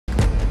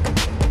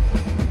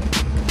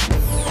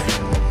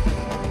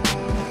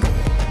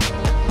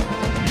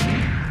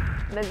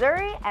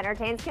Missouri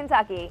entertains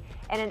Kentucky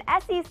in an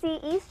SEC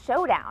East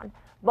showdown.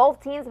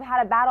 Both teams have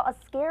had to battle a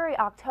scary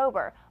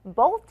October.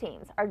 Both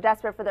teams are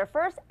desperate for their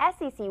first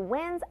SEC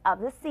wins of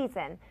the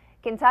season.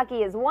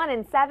 Kentucky is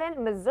 1-7,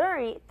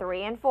 Missouri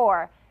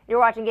 3-4. You're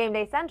watching Game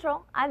Day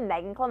Central. I'm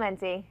Megan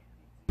Clementi.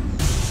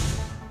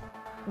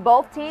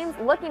 Both teams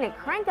looking to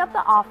crank up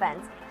the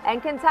offense,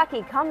 and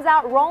Kentucky comes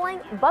out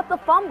rolling, but the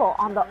fumble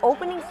on the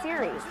opening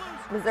series.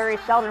 Missouri's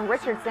Sheldon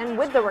Richardson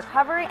with the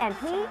recovery, and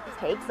he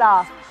takes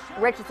off.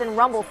 Richardson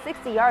rumbles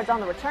 60 yards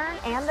on the return,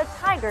 and the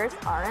Tigers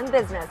are in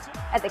business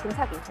at the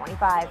Kentucky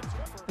 25.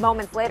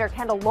 Moments later,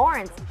 Kendial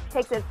Lawrence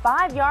takes it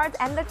 5 yards,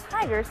 and the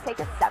Tigers take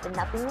a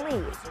 7-0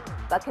 lead.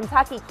 But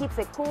Kentucky keeps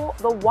it cool.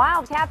 The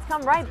Wildcats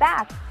come right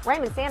back.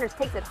 Raymond Sanders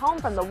takes it home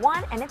from the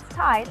 1, and it's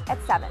tied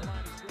at 7.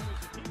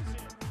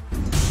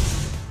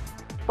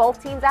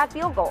 Both teams add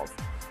field goals,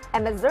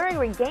 and Missouri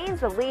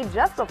regains the lead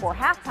just before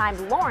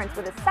halftime. Lawrence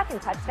with his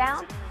second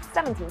touchdown,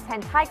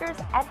 17-10 Tigers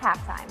at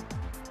halftime.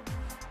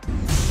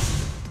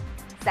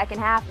 Second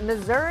half,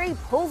 Missouri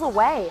pulls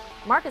away.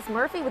 Marcus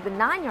Murphy with the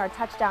 9-yard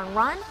touchdown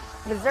run.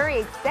 Missouri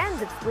extends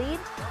its lead,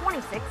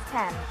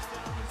 26-10.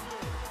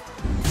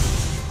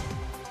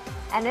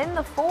 And in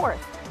the fourth,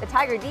 the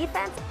Tiger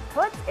defense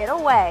puts it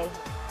away.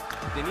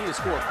 They need to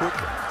score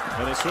quickly.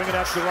 And they swing it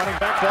out to the running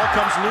back. Ball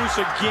comes loose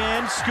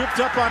again. Scooped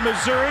up by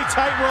Missouri.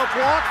 Tightrope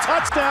walk.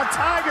 Touchdown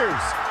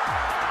Tigers.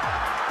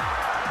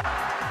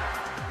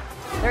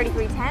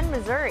 33-10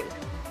 Missouri.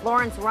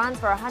 Lawrence runs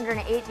for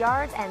 108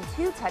 yards and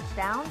 2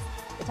 touchdowns.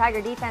 The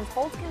Tiger defense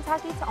holds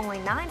Kentucky to only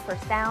 9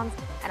 first downs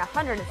and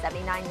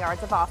 179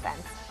 yards of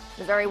offense.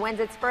 Missouri wins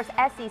its first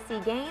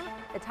SEC game.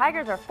 The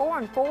Tigers are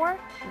 4-4.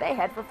 They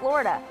head for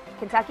Florida.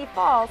 Kentucky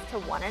falls to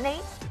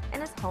 1-8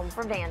 and is home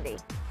for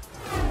Vandy.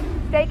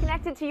 Stay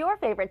connected to your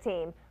favorite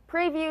team.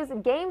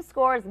 Previews, game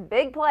scores,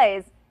 big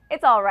plays.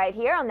 It's all right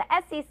here on the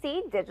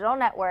SEC Digital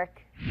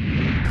Network.